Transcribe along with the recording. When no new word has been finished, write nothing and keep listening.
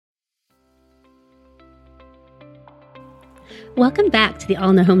Welcome back to the All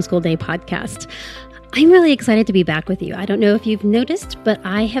in a Homeschool Day podcast. I'm really excited to be back with you. I don't know if you've noticed, but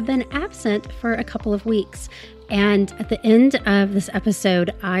I have been absent for a couple of weeks. And at the end of this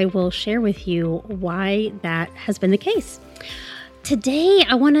episode, I will share with you why that has been the case. Today,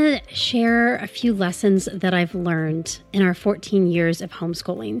 I want to share a few lessons that I've learned in our 14 years of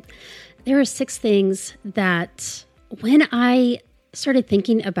homeschooling. There are 6 things that when I started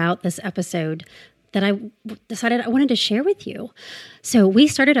thinking about this episode, that I decided I wanted to share with you. So we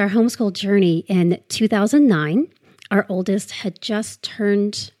started our homeschool journey in 2009. Our oldest had just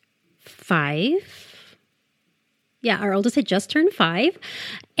turned 5. Yeah, our oldest had just turned 5.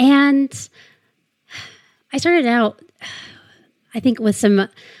 And I started out, I think, with some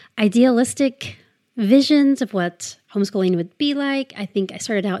idealistic visions of what homeschooling would be like. I think I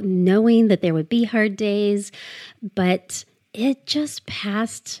started out knowing that there would be hard days, but it just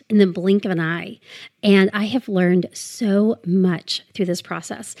passed in the blink of an eye, and I have learned so much through this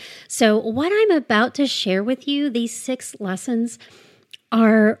process. So what I'm about to share with you, these 6 lessons,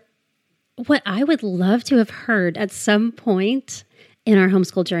 are what I would love to have heard at some point in our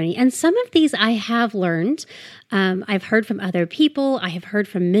homeschool journey. And some of these I have learned. I've heard from other people. I have heard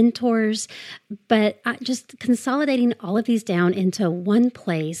from mentors. But just consolidating all of these down into one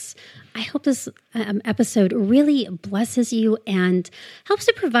place, I hope this episode really blesses you and helps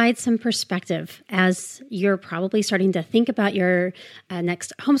to provide some perspective as you're probably starting to think about your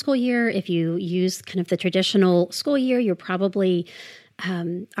next homeschool year. If you use kind of the traditional school year, you're probably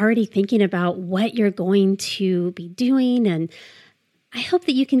already thinking about what you're going to be doing, and I hope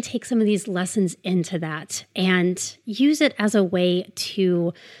that you can take some of these lessons into that and use it as a way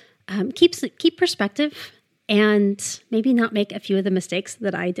to keep perspective and maybe not make a few of the mistakes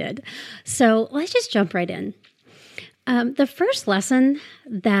that I did. So let's just jump right in. The first lesson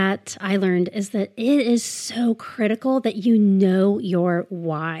that I learned is that it is so critical that you know your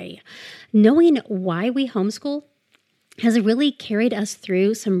why. Knowing why we homeschool has really carried us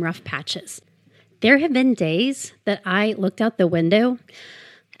through some rough patches. There have been days that I looked out the window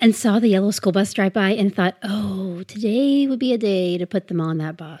and saw the yellow school bus drive by and thought, oh, today would be a day to put them on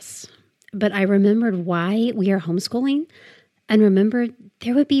that bus. But I remembered why we are homeschooling and remembered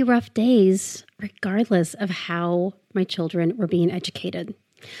there would be rough days regardless of how my children were being educated.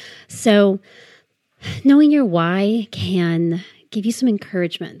 So knowing your why can give you some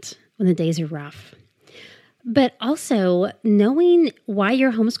encouragement when the days are rough. But also knowing why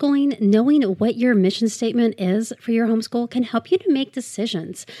you're homeschooling, knowing what your mission statement is for your homeschool can help you to make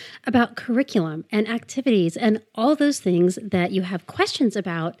decisions about curriculum and activities and all those things that you have questions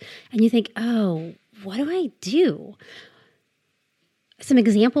about. And you think, oh, what do I do? Some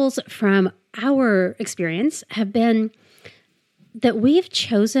examples from our experience have been that we've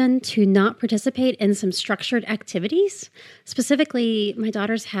chosen to not participate in some structured activities. Specifically, my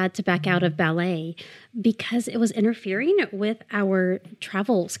daughters had to back out of ballet because it was interfering with our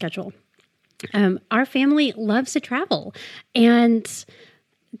travel schedule. Our family loves to travel, and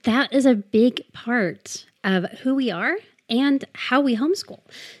that is a big part of who we are and how we homeschool.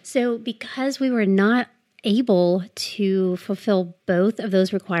 So because we were not able to fulfill both of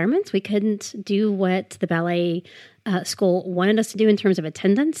those requirements, we couldn't do what the ballet school wanted us to do in terms of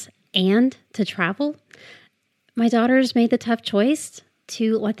attendance and to travel. My daughters made the tough choice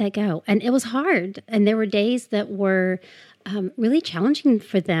to let that go. And it was hard. And there were days that were really challenging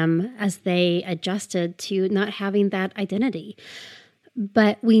for them as they adjusted to not having that identity.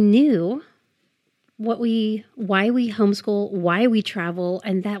 But we knew why we homeschool, why we travel,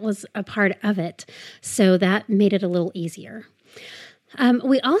 and that was a part of it. So that made it a little easier.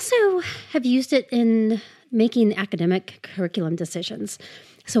 We also have used it in making academic curriculum decisions.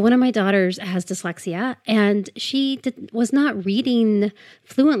 So one of my daughters has dyslexia, and she was not reading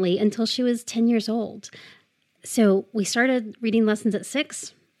fluently until she was 10 years old. So we started reading lessons at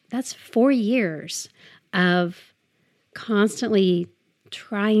 6. That's 4 years of constantly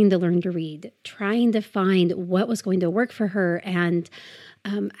trying to learn to read, trying to find what was going to work for her, and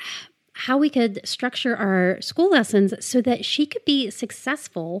how we could structure our school lessons so that she could be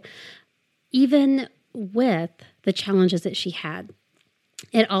successful even with the challenges that she had.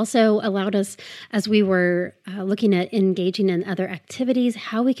 It also allowed us, as we were looking at engaging in other activities,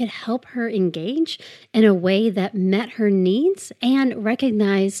 how we could help her engage in a way that met her needs and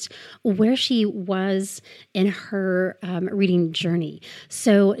recognized where she was in her reading journey.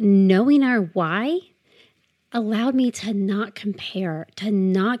 So knowing our why allowed me to not compare, to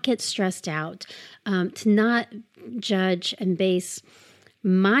not get stressed out, to not judge and base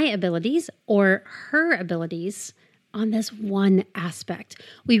my abilities or her abilities on this one aspect.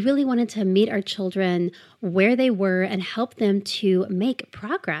 We really wanted to meet our children where they were and help them to make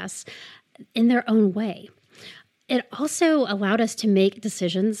progress in their own way. It also allowed us to make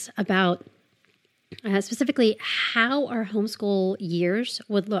decisions about specifically how our homeschool years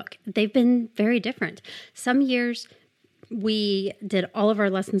would look. They've been very different. Some years we did all of our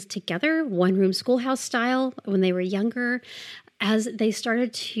lessons together, one-room schoolhouse style when they were younger. As they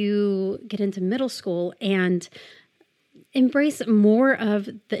started to get into middle school and embrace more of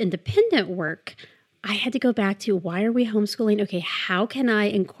the independent work, I had to go back to, why are we homeschooling? Okay, how can I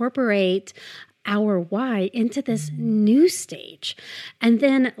incorporate our why into this new stage? And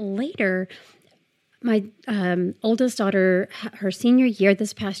then later, my oldest daughter, her senior year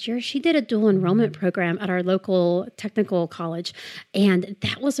this past year, she did a dual enrollment program at our local technical college, and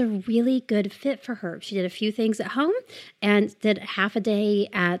that was a really good fit for her. She did a few things at home and did half a day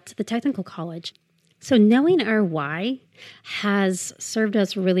at the technical college. So knowing our why has served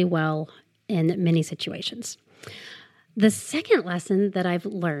us really well in many situations. The second lesson that I've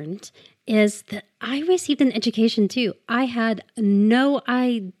learned is that I received an education too. I had no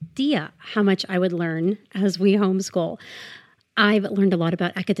idea how much I would learn as we homeschool. I've learned a lot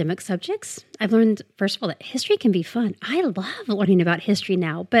about academic subjects. I've learned, first of all, that history can be fun. I love learning about history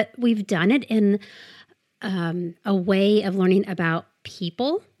now, but we've done it in a way of learning about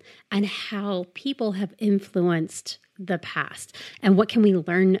people and how people have influenced the past and what can we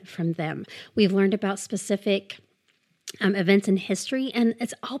learn from them. We've learned about specific events in history, and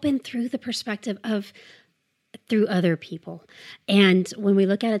it's all been through the perspective of through other people. And when we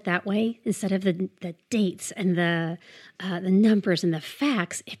look at it that way, instead of the dates and the numbers and the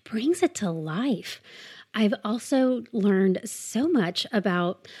facts, it brings it to life. I've also learned so much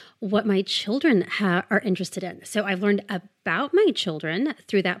about what my children are interested in. So I've learned about my children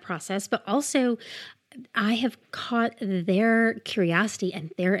through that process, but also I have caught their curiosity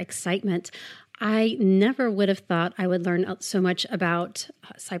and their excitement. I never would have thought I would learn so much about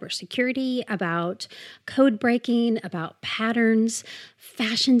cybersecurity, about code breaking, about patterns,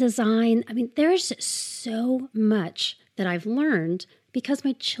 fashion design. I mean, there's so much that I've learned because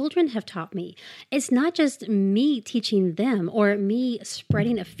my children have taught me. It's not just me teaching them or me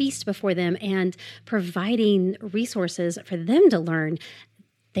spreading a feast before them and providing resources for them to learn.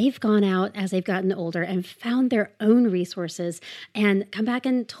 They've gone out as they've gotten older and found their own resources and come back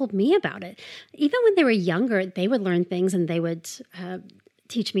and told me about it. Even when they were younger, they would learn things and they would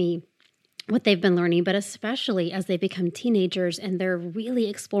teach me what they've been learning, but especially as they become teenagers and they're really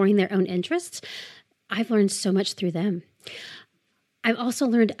exploring their own interests, I've learned so much through them. I've also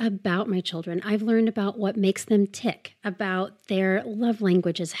learned about my children. I've learned about what makes them tick, about their love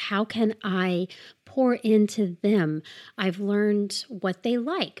languages. How can I pour into them? I've learned what they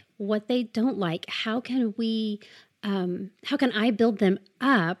like, what they don't like. How can I build them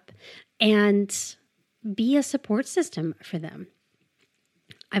up and be a support system for them?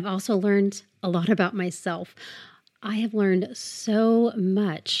 I've also learned a lot about myself. I have learned so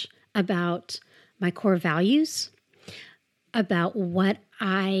much about my core values, about what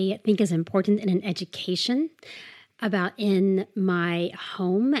I think is important in an education, about in my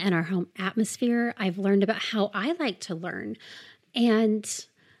home and our home atmosphere. I've learned about how I like to learn and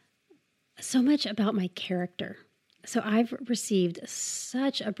so much about my character. So I've received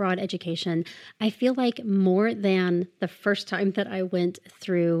such a broad education. I feel like more than the first time that I went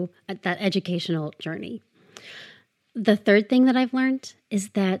through that educational journey. The third thing that I've learned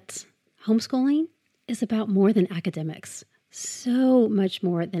is that homeschooling is about more than academics. So much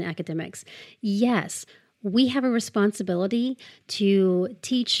more than academics. Yes, we have a responsibility to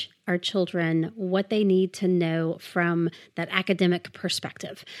teach our children what they need to know from that academic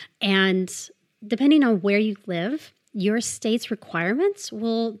perspective. And depending on where you live, your state's requirements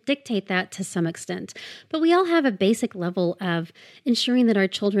will dictate that to some extent. But we all have a basic level of ensuring that our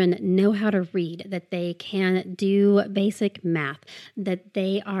children know how to read, that they can do basic math, that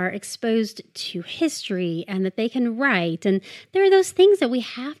they are exposed to history, and that they can write. And there are those things that we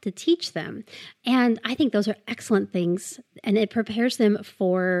have to teach them. And I think those are excellent things, and it prepares them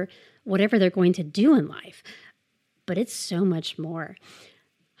for whatever they're going to do in life. But it's so much more.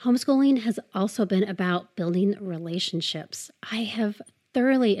 Homeschooling has also been about building relationships. I have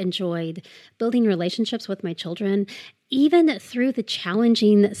thoroughly enjoyed building relationships with my children, even through the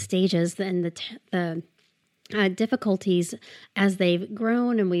challenging stages and the difficulties as they've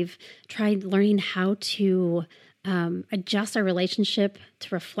grown, and we've tried learning how to adjust our relationship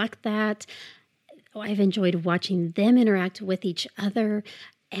to reflect that. I've enjoyed watching them interact with each other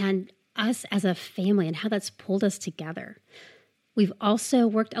and us as a family and how that's pulled us together. We've also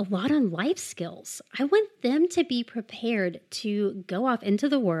worked a lot on life skills. I want them to be prepared to go off into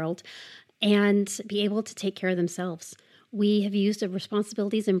the world and be able to take care of themselves. We have used a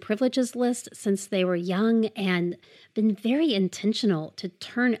responsibilities and privileges list since they were young and been very intentional to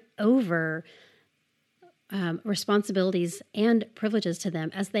turn over responsibilities and privileges to them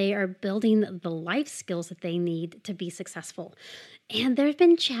as they are building the life skills that they need to be successful. And there have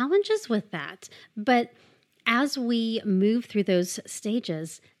been challenges with that, but as we move through those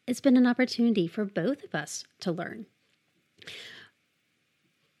stages, it's been an opportunity for both of us to learn.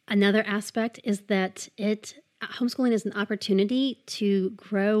 Another aspect is that homeschooling is an opportunity to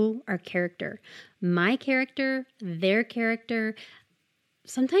grow our character. My character, their character.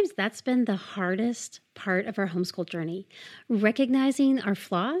 Sometimes that's been the hardest part of our homeschool journey, recognizing our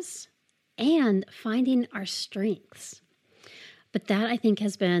flaws and finding our strengths. But that, I think,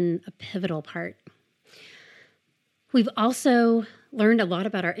 has been a pivotal part. We've also learned a lot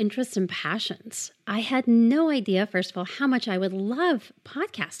about our interests and passions. I had no idea, first of all, how much I would love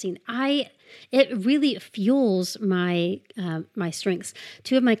podcasting. It really fuels my strengths.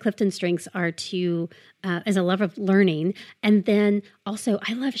 Two of my Clifton strengths are as a love of learning, and then also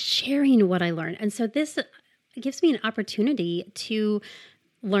I love sharing what I learn. And so this gives me an opportunity to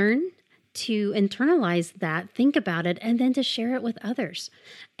learn, to internalize that, think about it, and then to share it with others.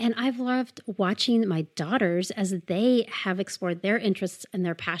 And I've loved watching my daughters as they have explored their interests and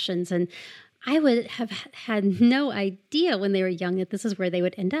their passions. And I would have had no idea when they were young that this is where they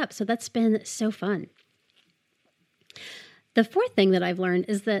would end up. So that's been so fun. The fourth thing that I've learned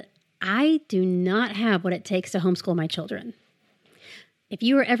is that I do not have what it takes to homeschool my children. If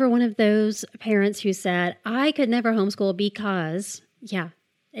you were ever one of those parents who said, I could never homeschool because,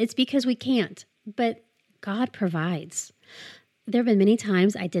 it's because we can't, but God provides. There have been many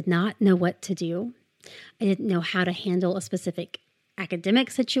times I did not know what to do. I didn't know how to handle a specific academic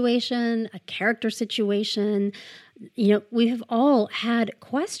situation, a character situation. We have all had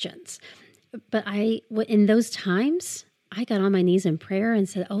questions, but in those times, I got on my knees in prayer and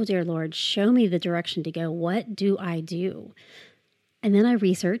said, oh, dear Lord, show me the direction to go. What do I do? And then I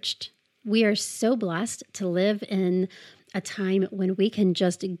researched. We are so blessed to live in a time when we can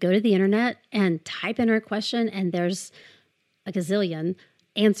just go to the internet and type in our question, and there's a gazillion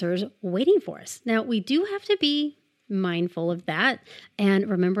answers waiting for us. Now, we do have to be mindful of that and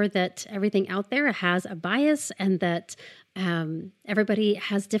remember that everything out there has a bias and that everybody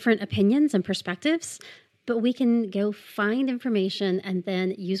has different opinions and perspectives, but we can go find information and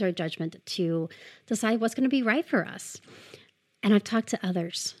then use our judgment to decide what's going to be right for us. And I've talked to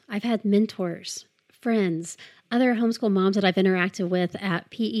others. I've had mentors, friends, other homeschool moms that I've interacted with at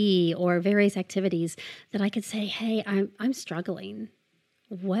PE or various activities that I could say, hey, I'm struggling.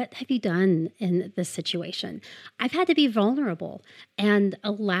 What have you done in this situation? I've had to be vulnerable and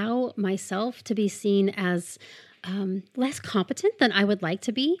allow myself to be seen as less competent than I would like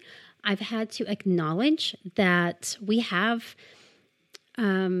to be. I've had to acknowledge that we have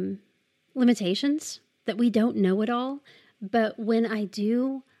limitations, that we don't know it all. But when I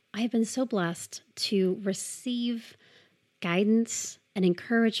do, I have been so blessed to receive guidance and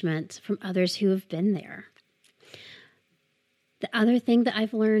encouragement from others who have been there. The other thing that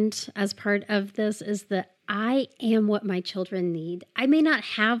I've learned as part of this is that I am what my children need. I may not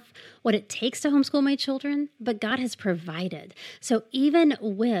have what it takes to homeschool my children, but God has provided. So even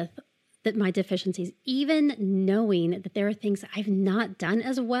with my deficiencies, even knowing that there are things I've not done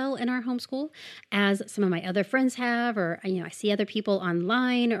as well in our homeschool as some of my other friends have, or I see other people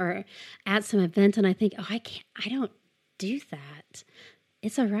online or at some event and I think, I don't do that.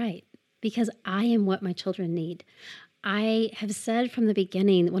 It's all right because I am what my children need. I have said from the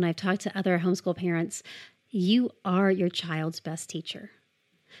beginning when I've talked to other homeschool parents, you are your child's best teacher.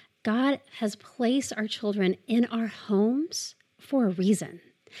 God has placed our children in our homes for a reason.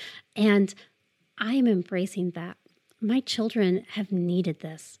 And I'm embracing that. My children have needed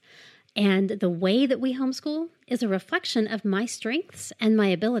this. And the way that we homeschool is a reflection of my strengths and my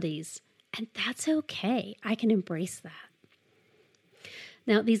abilities. And that's okay. I can embrace that.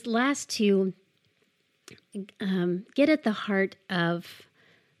 Now, these last two get at the heart of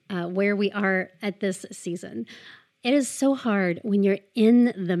where we are at this season. It is so hard when you're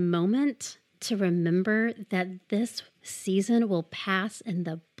in the moment to remember that this season will pass in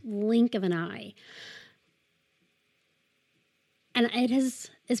the blink of an eye. And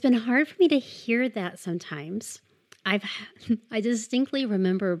it's been hard for me to hear that sometimes. I distinctly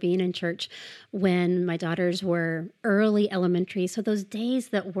remember being in church when my daughters were early elementary, so those days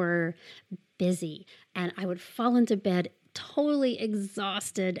that were busy, and I would fall into bed totally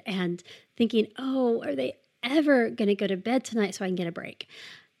exhausted and thinking, are they ever going to go to bed tonight so I can get a break?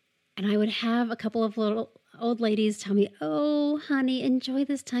 And I would have a couple of little old ladies tell me, oh, honey, enjoy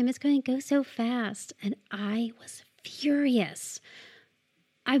this time. It's going to go so fast. And I was furious.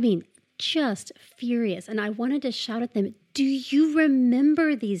 I mean, just furious. And I wanted to shout at them, do you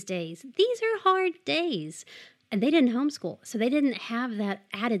remember these days? These are hard days. And they didn't homeschool, so they didn't have that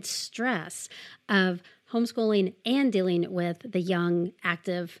added stress of homeschooling and dealing with the young,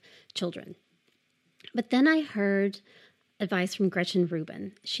 active children. But then I heard advice from Gretchen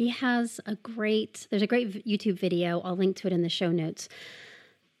Rubin. She has there's a great YouTube video, I'll link to it in the show notes,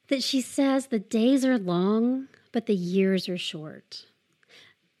 that she says the days are long, but the years are short.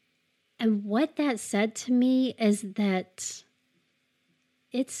 And what that said to me is that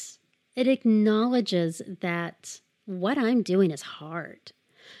it acknowledges that what I'm doing is hard,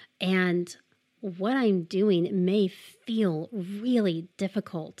 and what I'm doing may feel really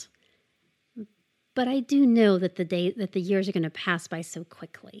difficult. But I do know that the years are going to pass by so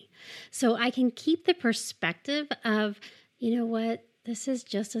quickly. So I can keep the perspective of, you know what, this is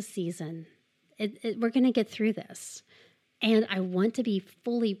just a season. We're going to get through this. And I want to be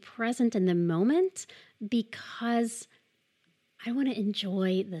fully present in the moment because I want to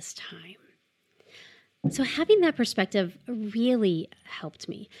enjoy this time. So having that perspective really helped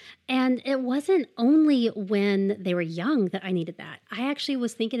me. And it wasn't only when they were young that I needed that. I actually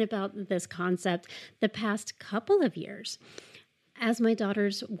was thinking about this concept the past couple of years. As my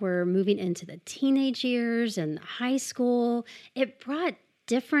daughters were moving into the teenage years and high school, it brought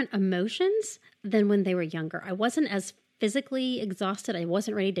different emotions than when they were younger. I wasn't as physically exhausted. I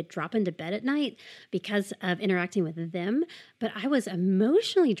wasn't ready to drop into bed at night because of interacting with them, but I was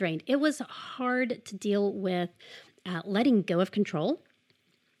emotionally drained. It was hard to deal with letting go of control,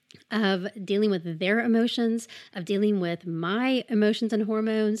 of dealing with their emotions, of dealing with my emotions and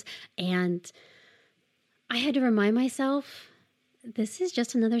hormones. And I had to remind myself, this is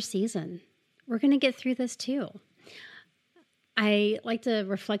just another season. We're going to get through this too. I like to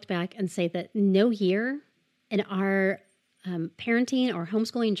reflect back and say that no year in our parenting or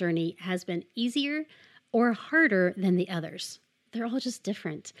homeschooling journey has been easier or harder than the others. They're all just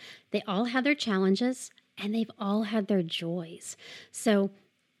different. They all have their challenges and they've all had their joys. So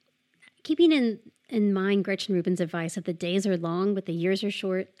keeping in mind Gretchen Rubin's advice that the days are long but the years are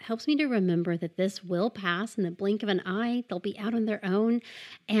short helps me to remember that this will pass in the blink of an eye. They'll be out on their own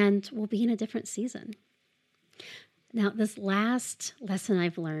and we'll be in a different season. Now, this last lesson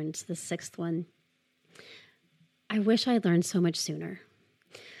I've learned, the sixth one, I wish I learned so much sooner.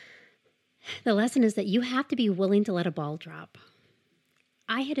 The lesson is that you have to be willing to let a ball drop.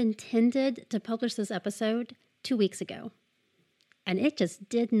 I had intended to publish this episode 2 weeks ago, and it just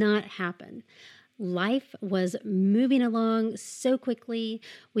did not happen. Life was moving along so quickly.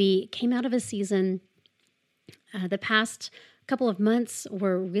 We came out of a season. The past couple of months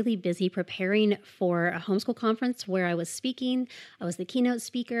were really busy preparing for a homeschool conference where I was speaking. I was the keynote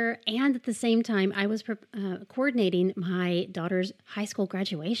speaker, and at the same time, I was coordinating my daughter's high school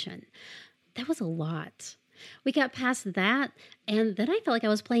graduation. That was a lot. We got past that, and then I felt like I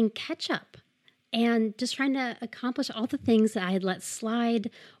was playing catch up and just trying to accomplish all the things that I had let slide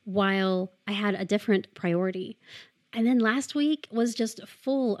while I had a different priority. And then last week was just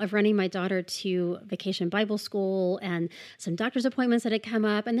full of running my daughter to Vacation Bible School and some doctor's appointments that had come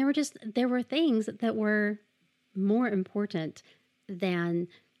up. And there were things that were more important than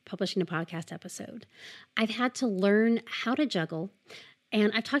publishing a podcast episode. I've had to learn how to juggle.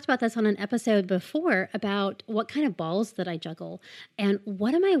 And I've talked about this on an episode before about what kind of balls that I juggle and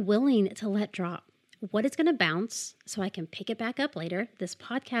what am I willing to let drop? What is going to bounce so I can pick it back up later. This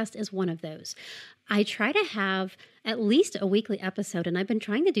podcast is one of those. I try to have at least a weekly episode, and I've been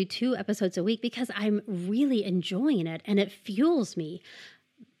trying to do 2 episodes a week because I'm really enjoying it and it fuels me.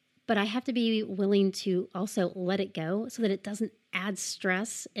 But I have to be willing to also let it go so that it doesn't add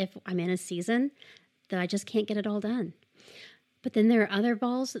stress if I'm in a season that I just can't get it all done. But then there are other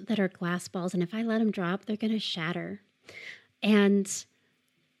balls that are glass balls, and if I let them drop, they're going to shatter. And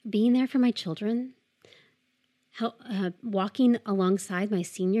being there for my children, walking alongside my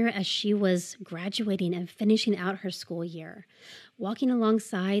senior as she was graduating and finishing out her school year, walking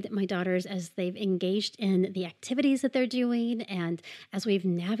alongside my daughters as they've engaged in the activities that they're doing and as we've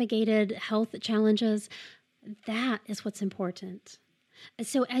navigated health challenges, that is what's important.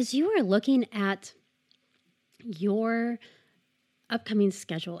 So as you are looking at your upcoming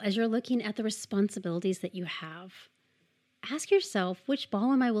schedule, as you're looking at the responsibilities that you have, ask yourself, which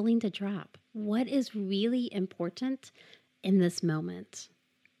ball am I willing to drop? What is really important in this moment?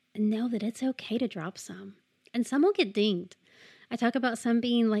 And know that it's okay to drop some. And some will get dinged. I talk about some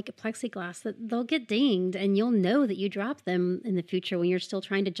being like plexiglass, that they'll get dinged and you'll know that you dropped them in the future when you're still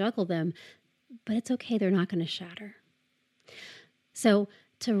trying to juggle them, but it's okay. They're not going to shatter. So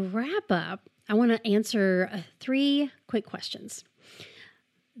to wrap up, I want to answer 3 quick questions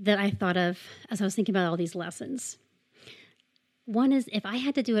that I thought of as I was thinking about all these lessons. One is, if I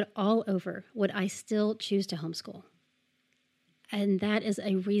had to do it all over, would I still choose to homeschool? And that is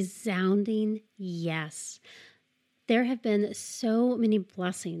a resounding yes. There have been so many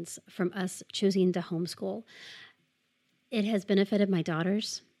blessings from us choosing to homeschool. It has benefited my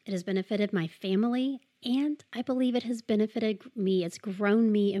daughters. It has benefited my family. And I believe it has benefited me. It's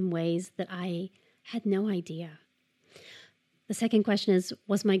grown me in ways that I had no idea. The second question is,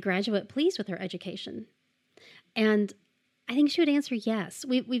 was my graduate pleased with her education? And I think she would answer yes.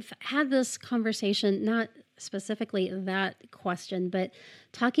 We've had this conversation, not specifically that question, but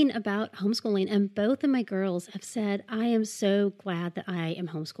talking about homeschooling, and both of my girls have said, I am so glad that I am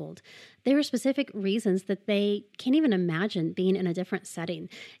homeschooled. There are specific reasons that they can't even imagine being in a different setting.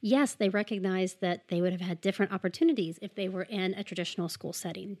 Yes, they recognize that they would have had different opportunities if they were in a traditional school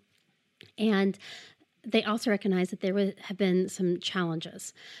setting. And they also recognize that there would have been some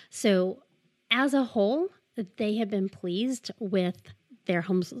challenges. So as a whole, they have been pleased with their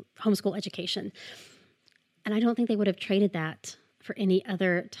homeschool education. And I don't think they would have traded that for any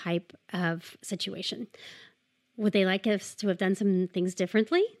other type of situation. Would they like us to have done some things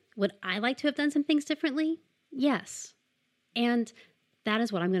differently? Would I like to have done some things differently? Yes. And that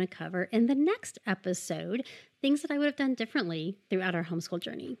is what I'm going to cover in the next episode, things that I would have done differently throughout our homeschool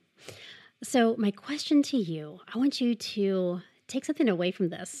journey. So my question to you, I want you to take something away from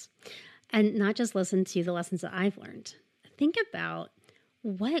this and not just listen to the lessons that I've learned. Think about,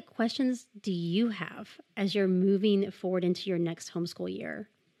 what questions do you have as you're moving forward into your next homeschool year?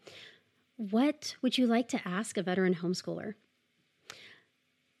 What would you like to ask a veteran homeschooler?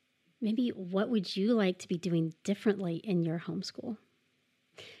 Maybe what would you like to be doing differently in your homeschool?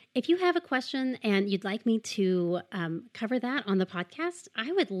 If you have a question and you'd like me to cover that on the podcast,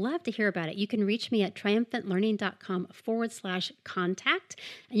 I would love to hear about it. You can reach me at triumphantlearning.com/contact,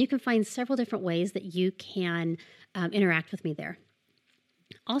 and you can find several different ways that you can interact with me there.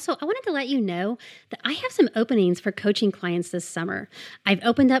 Also, I wanted to let you know that I have some openings for coaching clients this summer. I've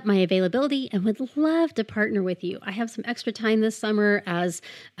opened up my availability and would love to partner with you. I have some extra time this summer as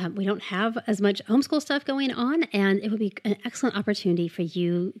we don't have as much homeschool stuff going on, and it would be an excellent opportunity for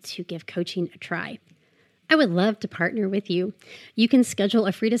you to give coaching a try. I would love to partner with you. You can schedule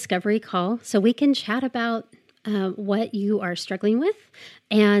a free discovery call so we can chat about what you are struggling with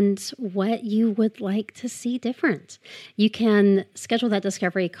and what you would like to see different. You can schedule that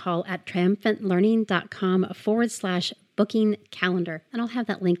discovery call at triumphantlearning.com/booking calendar. And I'll have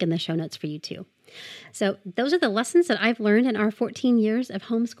that link in the show notes for you too. So those are the lessons that I've learned in our 14 years of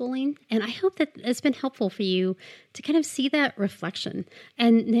homeschooling. And I hope that it's been helpful for you to kind of see that reflection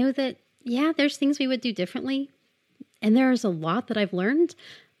and know that, yeah, there's things we would do differently. And there's a lot that I've learned,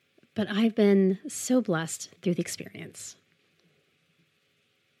 but I've been so blessed through the experience.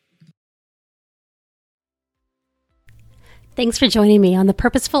 Thanks for joining me on the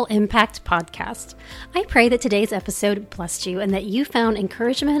Purposeful Impact podcast. I pray that today's episode blessed you and that you found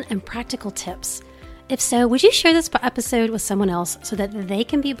encouragement and practical tips. If so, would you share this episode with someone else so that they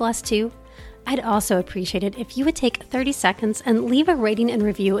can be blessed too? I'd also appreciate it if you would take 30 seconds and leave a rating and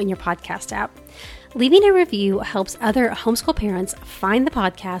review in your podcast app. Leaving a review helps other homeschool parents find the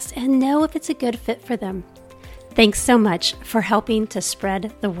podcast and know if it's a good fit for them. Thanks so much for helping to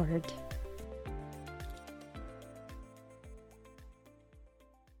spread the word.